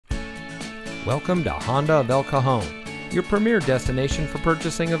Welcome to Honda of El Cajon, your premier destination for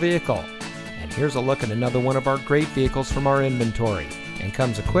purchasing a vehicle. And here's a look at another one of our great vehicles from our inventory, and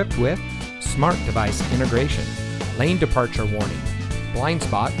comes equipped with smart device integration, lane departure warning, blind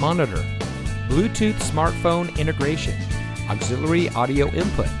spot monitor, Bluetooth smartphone integration, auxiliary audio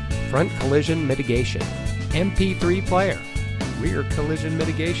input, front collision mitigation, MP3 player, rear collision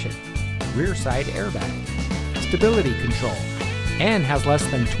mitigation, rear side airbag, stability control, and has less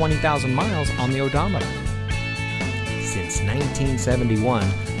than 20,000 miles on the odometer. Since 1971,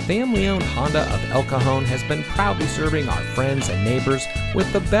 family-owned Honda of El Cajon has been proudly serving our friends and neighbors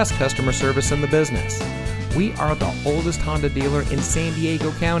with the best customer service in the business. We are the oldest Honda dealer in San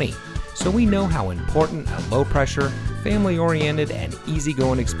Diego County, so we know how important a low-pressure, family-oriented, and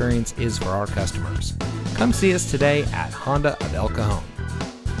easygoing experience is for our customers. Come see us today at Honda of El Cajon.